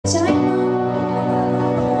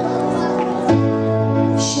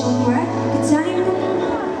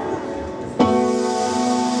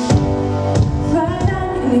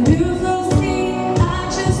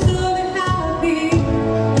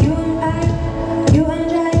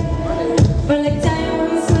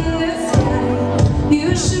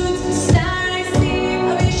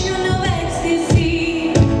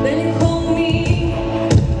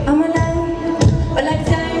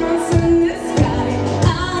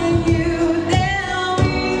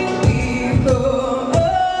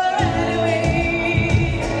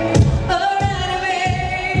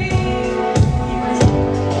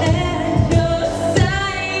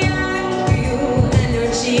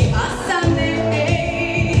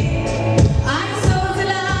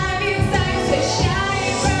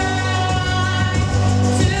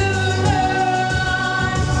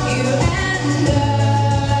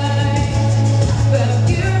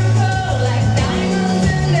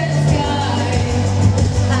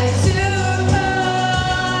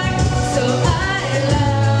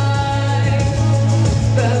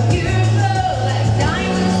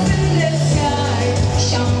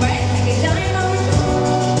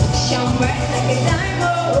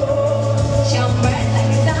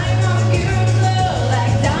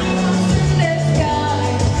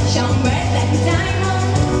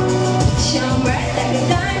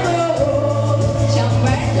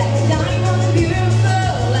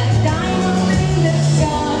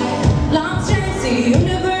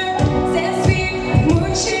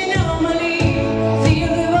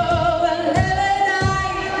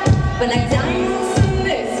But like diamonds in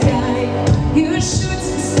the sky, you shoot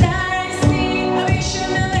the stars, see a vision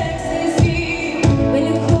of ecstasy. When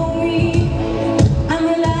you call me, I'm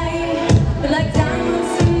alive. But like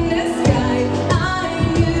diamonds in the sky,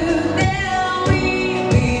 I knew that we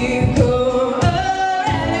become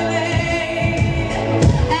elevate.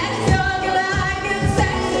 And talk like a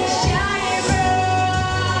sexy shine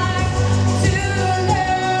bright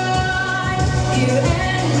tonight. You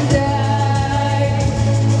and I.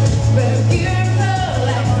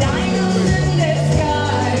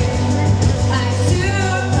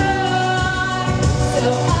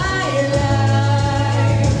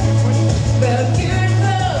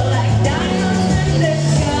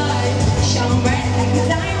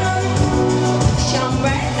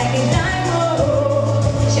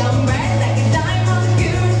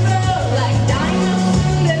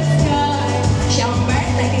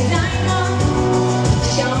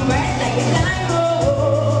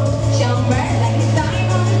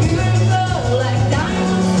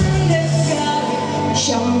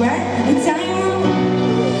 Somewhere